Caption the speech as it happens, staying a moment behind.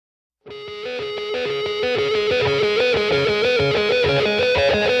What's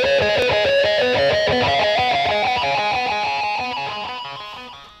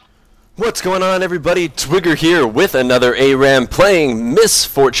going on, everybody? Twigger here with another ARAM playing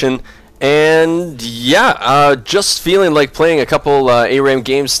Misfortune, and yeah, just feeling like playing a couple ARAM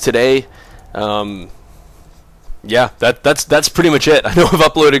games today. Yeah, that's pretty much it. I know I've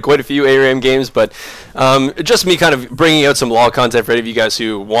uploaded quite a few ARAM games, but just me kind of bringing out some LoL content for any of you guys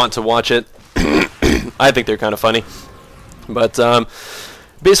who want to watch it. I think they're kind of funny, but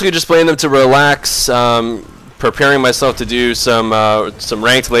basically just playing them to relax. Preparing myself to do some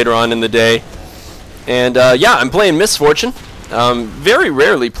ranked later on in the day, and yeah, I'm playing Misfortune. Very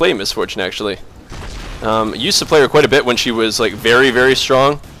rarely play Misfortune, actually. Used to play her quite a bit when she was like very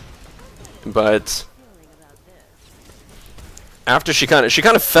strong, but after she kind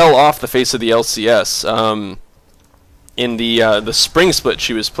of fell off the face of the LCS. In the spring split,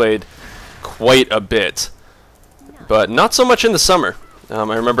 she was played quite a bit, but not so much in the summer.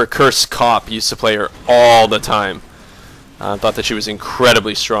 I remember Curse Cop used to play her all the time. Thought that she was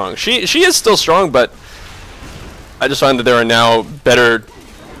incredibly strong. She is still strong, but I just find that there are now better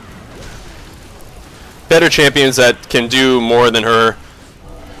champions that can do more than her.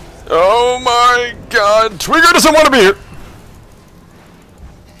 Oh my God! Twigger doesn't want to be here.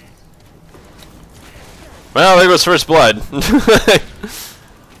 Well, there goes first blood.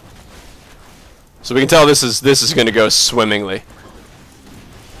 So we can tell this is going to go swimmingly.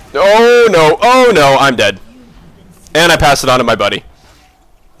 Oh no, oh no, I'm dead. And I passed it on to my buddy.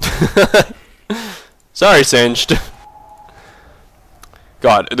 Sorry, Singed.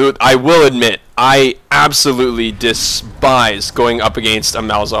 God, dude, I will admit, I absolutely despise going up against a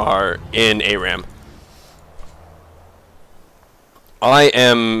Malzahar in ARAM. I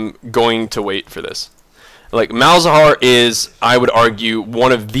am going to wait for this. Like, Malzahar is, I would argue,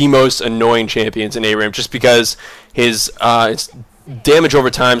 one of the most annoying champions in ARAM, just because his damage over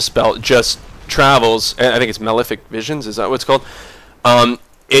time spell just travels. I think it's Malefic Visions, is that what it's called?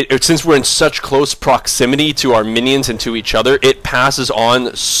 Since we're in such close proximity to our minions and to each other, it passes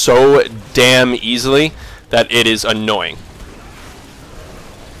on so damn easily that it is annoying.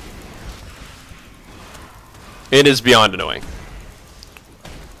 It is beyond annoying.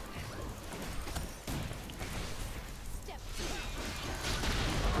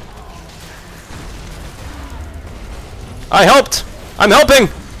 I helped! I'm helping!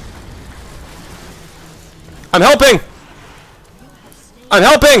 I'm helping! I'm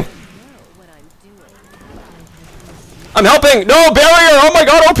helping! I'm helping! No, barrier! Oh my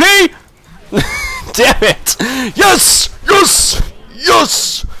God, OP! Damn it! Yes! Yes!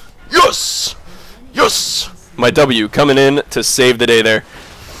 Yes! Yes! Yes! My W coming in to save the day there.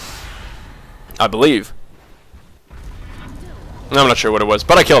 I believe. I'm not sure what it was,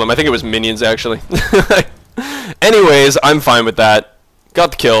 but I killed him. I think it was minions, actually. Anyways, I'm fine with that.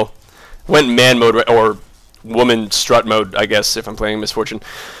 Got the kill. Went man mode, or woman strut mode, I guess, if I'm playing Misfortune.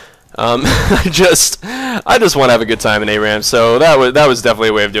 I just want to have a good time in ARAM, so that was definitely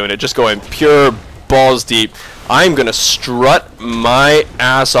a way of doing it. Just going pure balls deep. I'm gonna strut my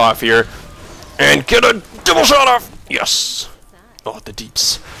ass off here and get a double shot off. Yes. Oh, the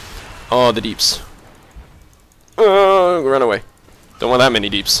deeps. Oh, the deeps. Run away. Don't want that many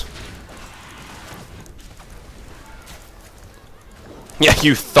deeps. Yeah,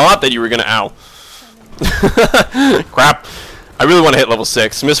 you thought that you were gonna ow. Crap. I really want to hit level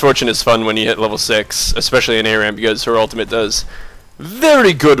 6. Misfortune is fun when you hit level 6, especially in ARAM, because her ultimate does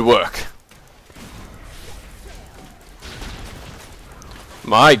very good work.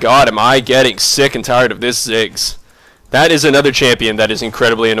 My God, am I getting sick and tired of this Ziggs. That is another champion that is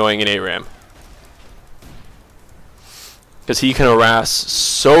incredibly annoying in ARAM. Because he can harass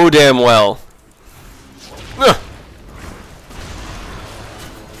so damn well. Ugh.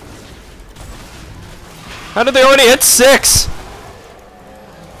 How did they already hit 6?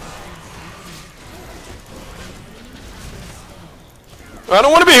 I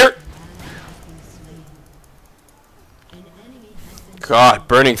don't want to be here. God,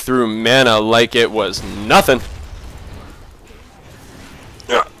 burning through mana like it was nothing.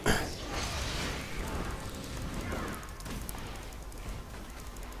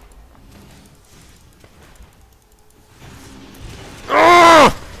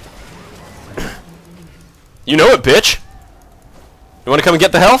 You know it, bitch. You want to come and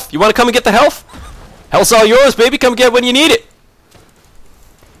get the health? You want to come and get the health? Health's all yours, baby. Come get it when you need it.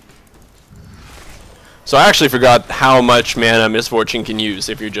 So I actually forgot how much mana Misfortune can use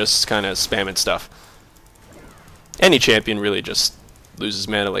if you're just kind of spamming stuff. Any champion really just loses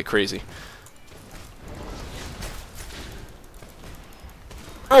mana like crazy.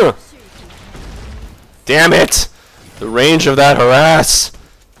 Damn it! The range of that harass!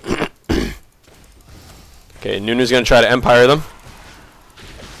 Okay, Nunu's gonna try to Empire them.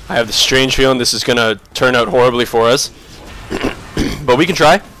 I have the strange feeling this is gonna turn out horribly for us. But we can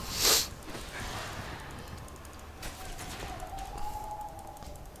try.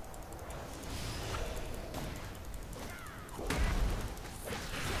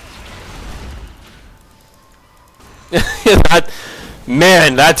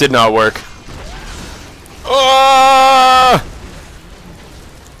 Man, that did not work. Oh!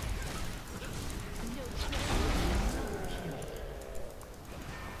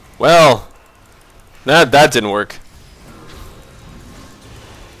 Well, that didn't work.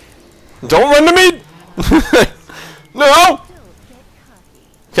 Don't run to me! No!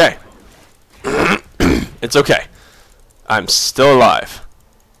 Okay. It's okay. I'm still alive.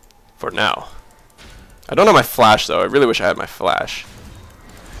 For now. I don't have my flash, though. I really wish I had my flash.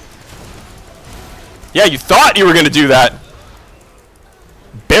 Yeah, you thought you were going to do that!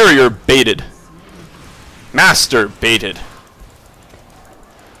 Barrier baited. Master baited.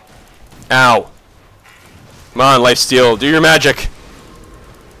 Ow. Come on, lifesteal. Do your magic.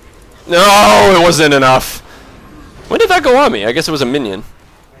 No, it wasn't enough. When did that go on me? I guess it was a minion.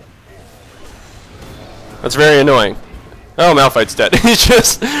 That's very annoying. Oh, Malphite's dead. He's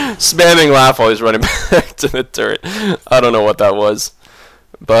just spamming laugh while he's running back to the turret. I don't know what that was.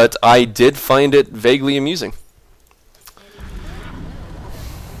 But I did find it vaguely amusing.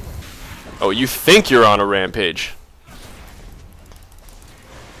 Oh, you think you're on a rampage.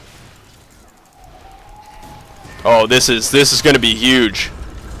 Oh, this is going to be huge.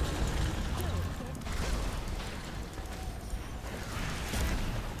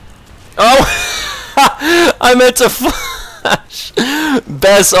 Oh, I meant to flash.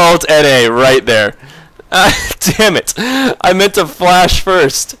 Best alt NA right there. Damn it! I meant to flash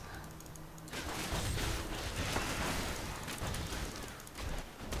first.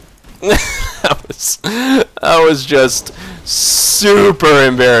 that was just super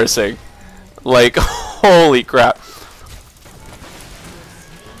embarrassing. Like, holy crap.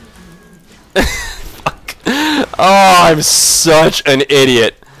 Fuck. Oh, I'm such an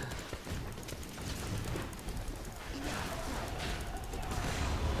idiot.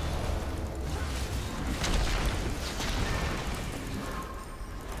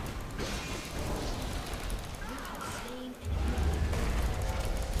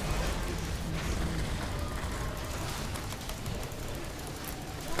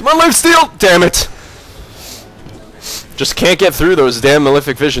 Come on, lifesteal! Damn it! Just can't get through those damn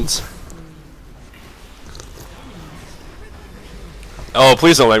malefic visions. Oh,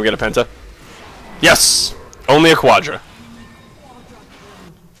 please don't let him get a penta. Yes! Only a quadra.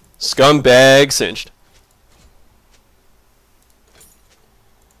 Scumbag cinched.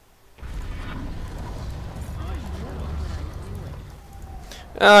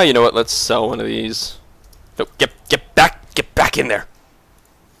 You know what? Let's sell one of these. No, get back in there.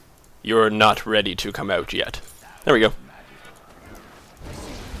 You're not ready to come out yet. There we go.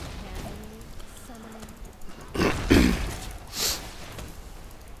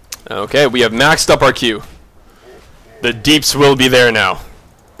 Okay, we have maxed up our Q. The deeps will be there now.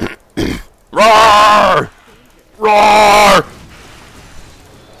 Roar! Roar!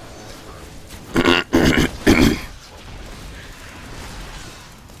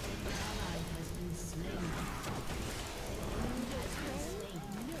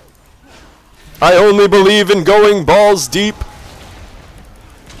 I only believe in going balls deep.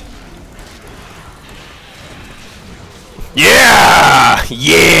 Yeah!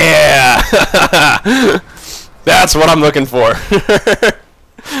 Yeah! That's what I'm looking for.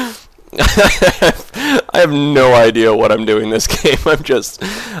 I have no idea what I'm doing this game.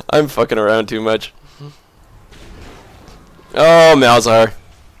 I'm fucking around too much. Oh, Malzahar.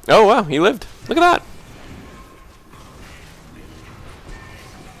 Oh, wow, he lived. Look at that.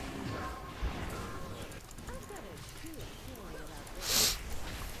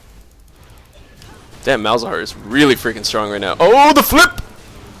 Damn, Malzahar is really freaking strong right now. Oh, the flip!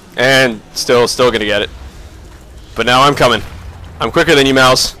 And still gonna get it. But now I'm coming. I'm quicker than you,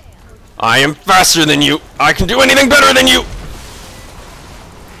 Mouse. I am faster than you. I can do anything better than you.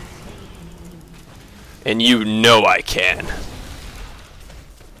 And you know I can.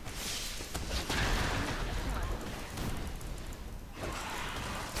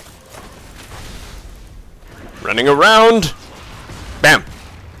 Running around. Bam.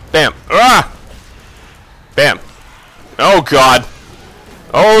 Bam. Ah! Bam. Oh, God.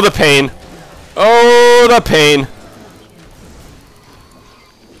 Oh, the pain. Oh, the pain.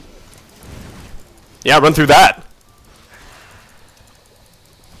 Yeah, run through that.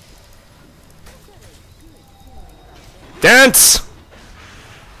 Dance!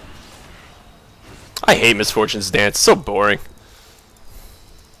 I hate Misfortune's dance. It's so boring.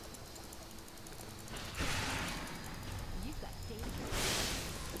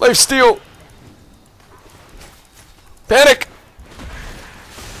 Lifesteal! Panic!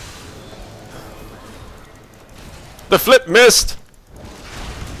 The flip missed!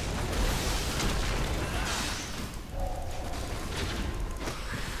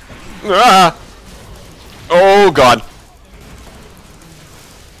 Ah! Oh god.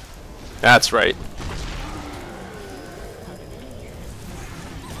 That's right.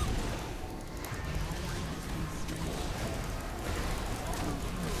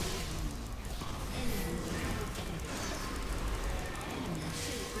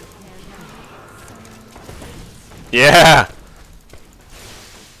 Yeah!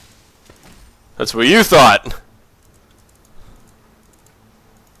 That's what you thought.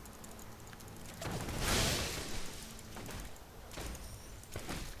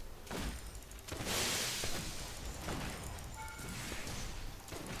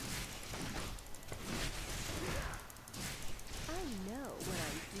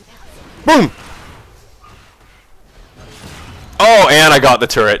 Boom! Oh, and I got the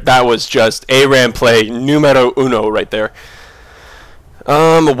turret. That was just ARAM play numero uno right there.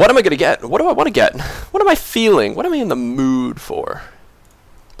 What am I gonna get? What do I want to get? What am I feeling? What am I in the mood for?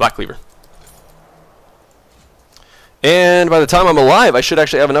 Black Cleaver. And by the time I'm alive, I should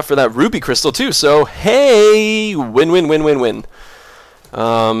actually have enough for that ruby crystal too. So hey, win, win, win, win, win.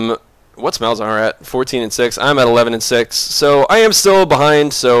 What's Malzahar at? 14 and 6. I'm at 11 and 6. So I am still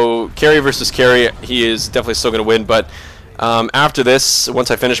behind. So carry versus carry, he is definitely still gonna win. But after this,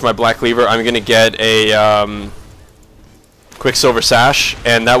 once I finish my Black Cleaver, I'm gonna get a Quicksilver Sash,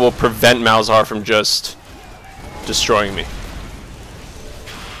 and that will prevent Malzahar from just destroying me.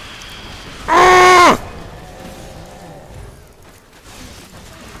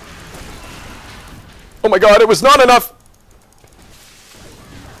 Oh my god, it was not enough!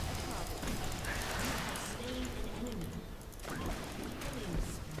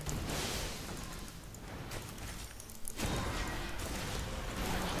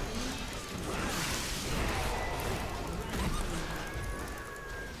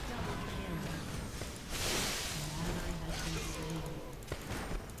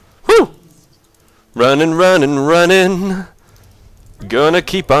 Whew! Running, running, running. Gonna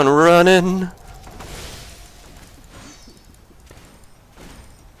keep on running.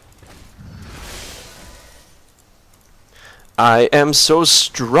 I am so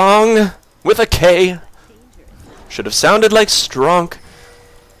strong with a K. Should have sounded like strong.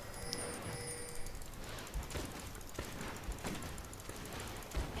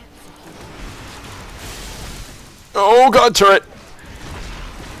 Oh god, turret.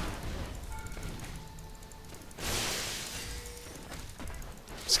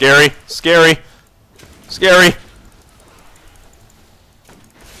 Scary, scary, scary.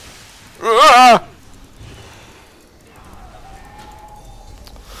 Ah!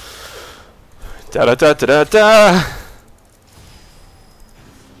 Da da da da da da.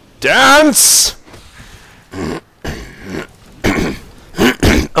 Dance!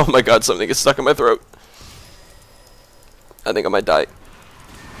 Oh my god, something is stuck in my throat. I think I might die.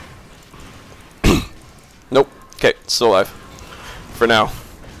 Nope. Okay, still alive. For now. I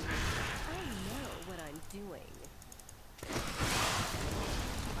know what I'm doing.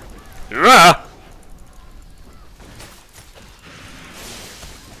 Ah!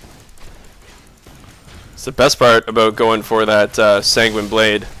 It's the best part about going for that Sanguine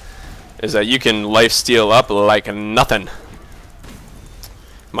Blade is that you can lifesteal up like nothing.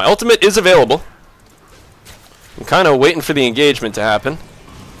 My ultimate is available. I'm kind of waiting for the engagement to happen.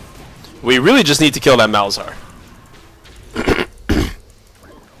 We really just need to kill that Malzahar.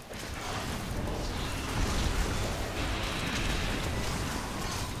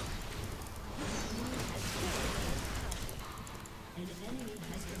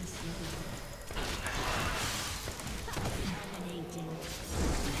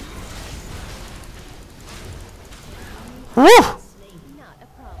 Woo!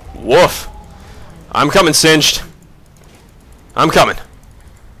 Woof. I'm coming, Singed. I'm coming.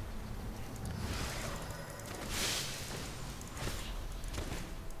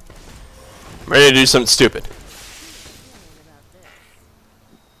 I'm ready to do something stupid.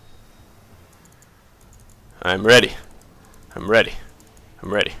 I'm ready. I'm ready.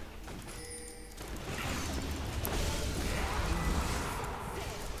 I'm ready.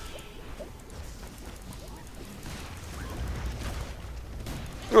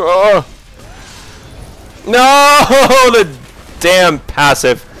 Oh. No, the damn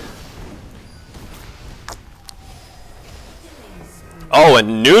passive. Oh,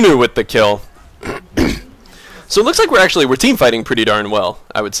 and Nunu with the kill. So it looks like we're team fighting pretty darn well,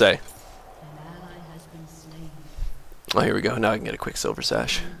 I would say. Oh, here we go. Now I can get a quick silver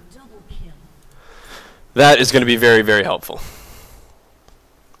sash. That is going to be very, very helpful.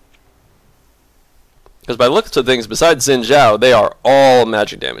 Because by the looks of things, besides Xin Zhao, they are all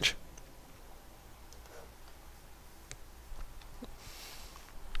magic damage.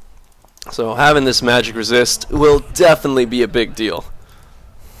 So having this magic resist will definitely be a big deal.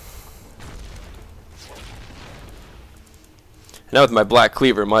 Now with my black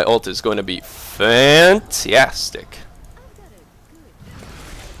cleaver, my ult is going to be fantastic.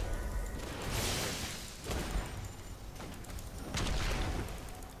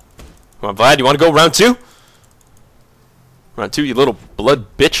 Come on, Vlad, you want to go round 2? Round 2, you little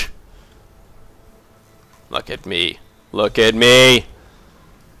blood bitch. Look at me. Look at me.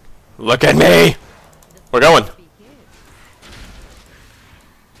 Look at me. We're going.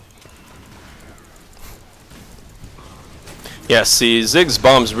 Yeah, see, Zig's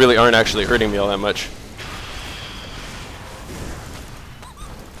bombs really aren't actually hurting me all that much.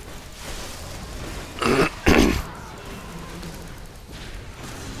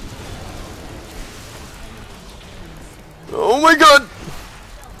 Oh my god!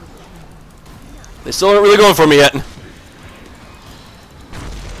 They still aren't really going for me yet.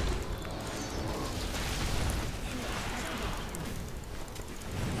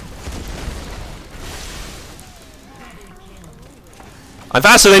 I'm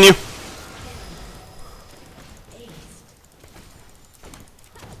faster than you!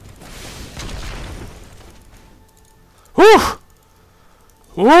 Woo!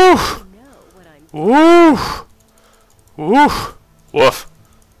 Woo! Woo! Woo! Woof.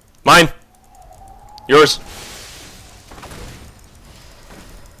 Mine. Yours.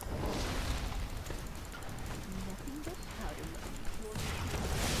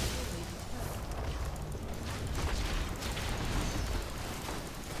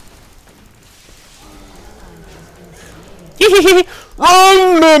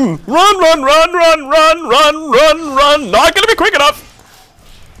 Run, man! Run, run, run, run, run, run, run, run! Not gonna be quick enough!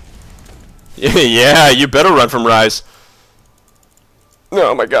 Yeah, you better run from Rise.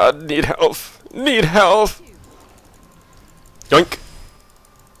 Oh my god, need health. Need health! Yoink.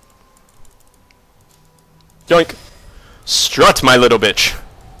 Yoink. Strut, my little bitch.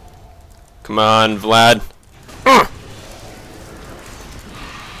 Come on, Vlad.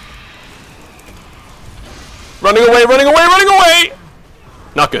 Running away, running away, running away!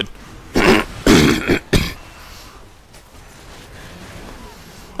 Not good.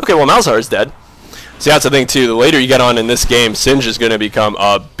 Okay, well, Malzahar is dead. See, that's the thing, too. The later you get on in this game, Singe is going to become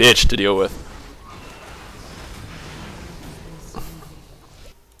a bitch to deal with.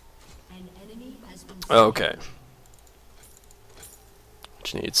 Okay.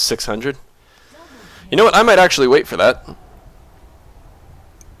 Which needs 600. You know what? I might actually wait for that.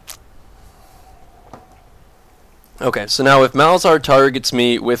 Okay, so now if Malzahar targets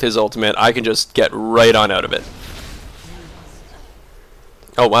me with his ultimate, I can just get right on out of it.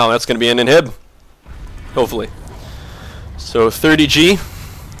 Oh wow, that's going to be an inhib. Hopefully. So 30G.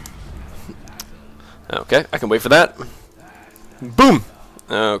 Okay, I can wait for that. Boom!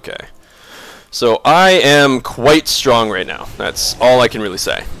 Okay. So I am quite strong right now. That's all I can really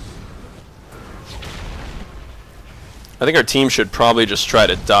say. I think our team should probably just try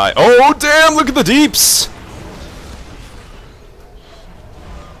to die. Oh damn, look at the deeps!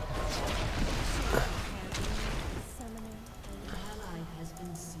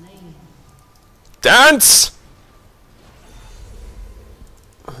 Dance!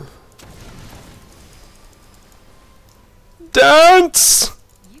 Dance!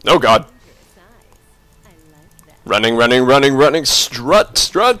 Oh god. Running, running, running, running. Strut,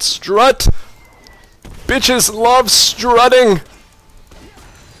 strut, strut. Bitches love strutting.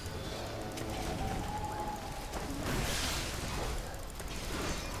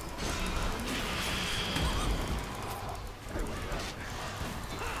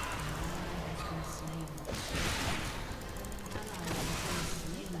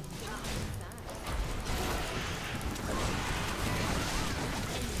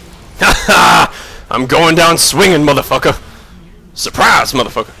 I'm going down swinging, motherfucker. Surprise,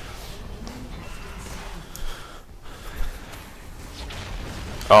 motherfucker.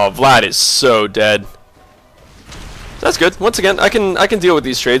 Oh, Vlad is so dead. That's good. Once again, I can deal with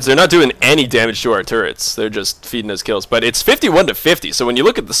these trades. They're not doing any damage to our turrets. They're just feeding us kills. But it's 51 to 50. So when you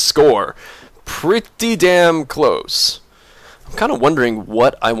look at the score, pretty damn close. I'm kind of wondering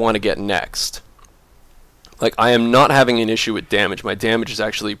what I want to get next. Like, I am not having an issue with damage. My damage is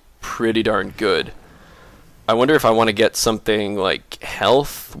actually pretty darn good. I wonder if I want to get something like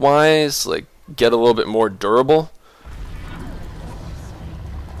health-wise, like get a little bit more durable.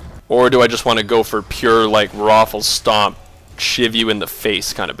 Or do I just want to go for pure like Raffle Stomp, shiv you in the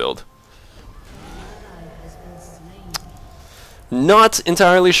face kind of build? Not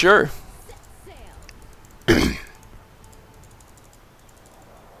entirely sure.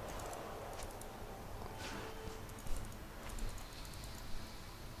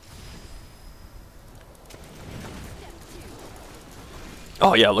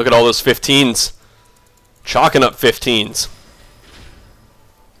 Oh yeah, look at all those 15s. Chalking up 15s.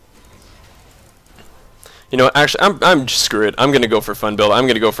 You know, actually, I'm screw it. I'm gonna go for fun build. I'm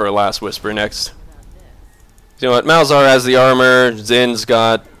gonna go for a Last Whisper next. You know what? Malzahar has the armor. Zin's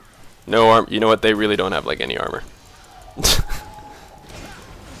got no armor. You know what? They really don't have like any armor.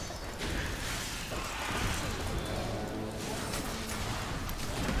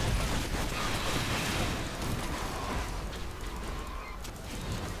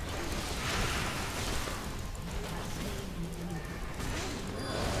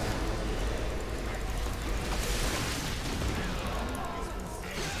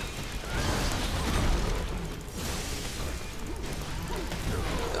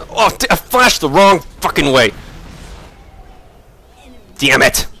 Oh, I flashed the wrong fucking way. Damn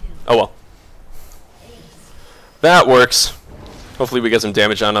it. Oh well. That works. Hopefully we get some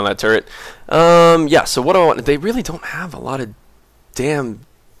damage on that turret. Yeah, so what do I want? They really don't have a lot of damn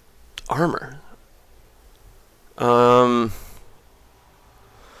armor. Oh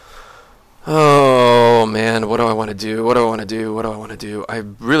man, what do I want to do? What do I want to do? What do I want to do? I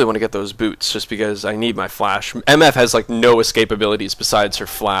really want to get those boots just because I need my flash. MF has like no escape abilities besides her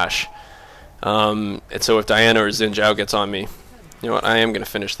flash. And so if Diana or Xin Zhao gets on me, you know what? I am gonna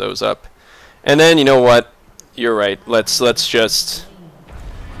finish those up. And then you know what? You're right. Let's just.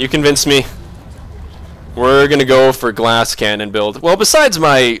 You convinced me. We're gonna go for glass cannon build. Well, besides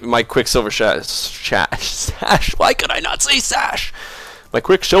my Quicksilver sash. Why could I not say sash? My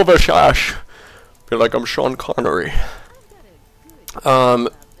Quicksilver sash. Feel like I'm Sean Connery. What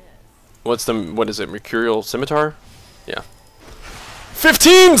is it? Mercurial Scimitar? Yeah.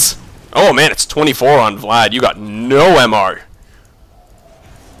 15s! Oh man, it's 24 on Vlad. You got no MR.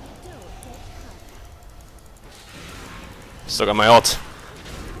 Still got my ult.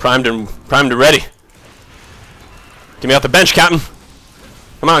 Primed and ready. Get me off the bench, Captain.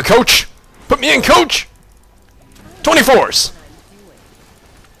 Come on, coach. Put me in, coach. 24s.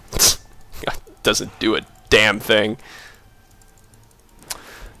 Doesn't do a damn thing.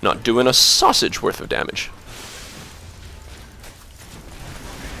 Not doing a sausage worth of damage.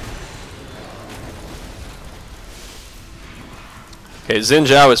 Okay, Xin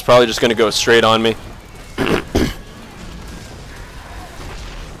Zhao is probably just going to go straight on me.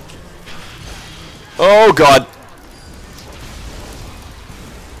 Oh god.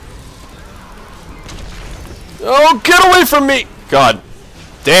 Oh, get away from me! God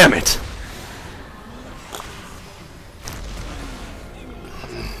damn it.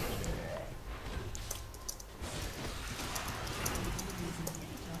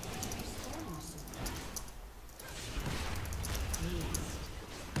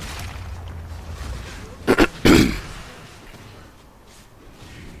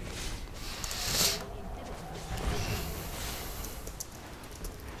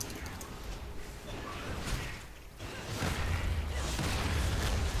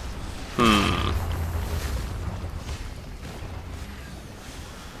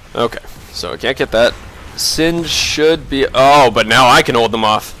 Okay, so I can't get that. Sin should be... Oh, but now I can hold them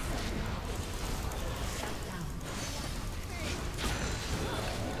off.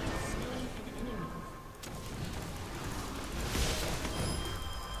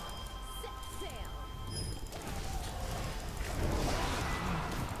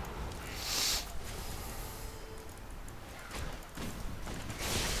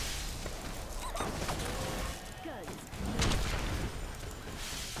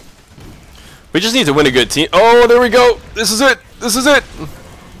 We just need to win a good team. Oh, there we go. This is it. This is it.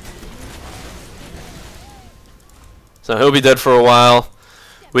 So he'll be dead for a while.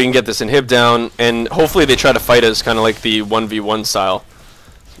 We can get this inhib down, and hopefully they try to fight us kind of like the 1v1 style.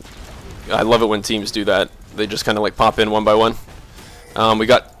 I love it when teams do that. They just kind of like pop in one by one. We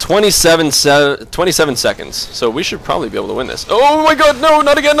got 27 seconds, so we should probably be able to win this. Oh my god, no,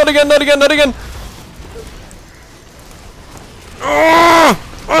 not again, not again, not again, not again.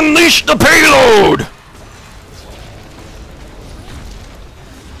 Unleash the payload!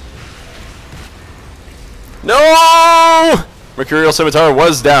 No! Mercurial Scimitar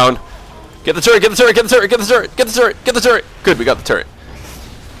was down. Get the turret, get the turret, get the turret, get the turret, get the turret, get the turret. Good, we got the turret.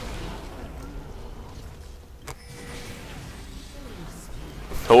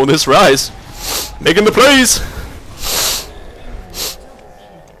 Oh, this Rise. Making the plays.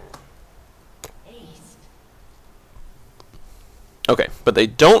 Okay, but they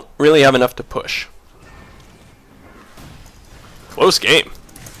don't really have enough to push. Close game.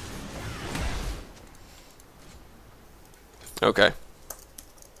 Okay.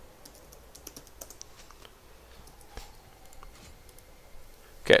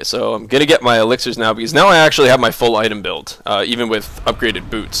 Okay, so I'm gonna get my elixirs now because now I actually have my full item build, even with upgraded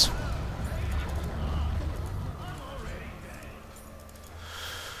boots.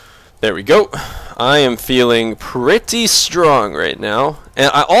 There we go. I am feeling pretty strong right now,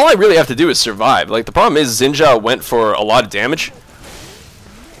 and all I really have to do is survive. Like, the problem is Xin Zhao went for a lot of damage,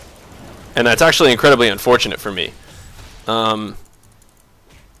 and that's actually incredibly unfortunate for me.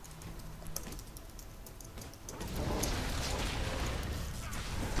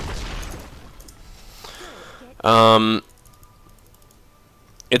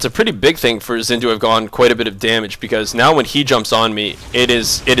 It's a pretty big thing for Xin to have gone quite a bit of damage, because now when he jumps on me, it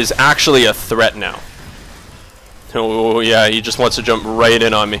is actually a threat now. Oh yeah, he just wants to jump right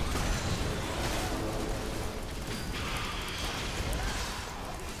in on me.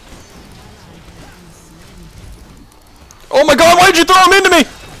 Oh my god, why'd you throw him into me?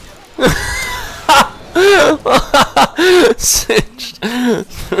 Cinched him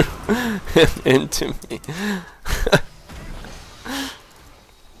into me.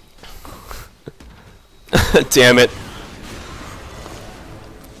 Damn it.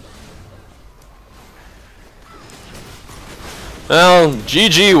 Well,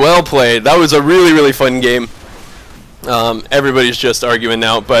 GG, well played. That was a really, really fun game. Everybody's just arguing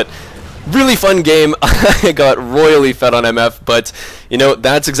now, but really fun game. I got royally fed on MF, but you know,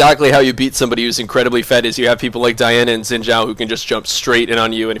 that's exactly how you beat somebody who's incredibly fed, is you have people like Diana and Xin Zhao who can just jump straight in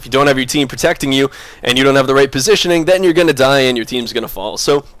on you, and if you don't have your team protecting you and you don't have the right positioning, then you're gonna die and your team's gonna fall.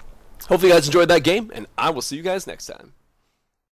 So hopefully you guys enjoyed that game, and I will see you guys next time.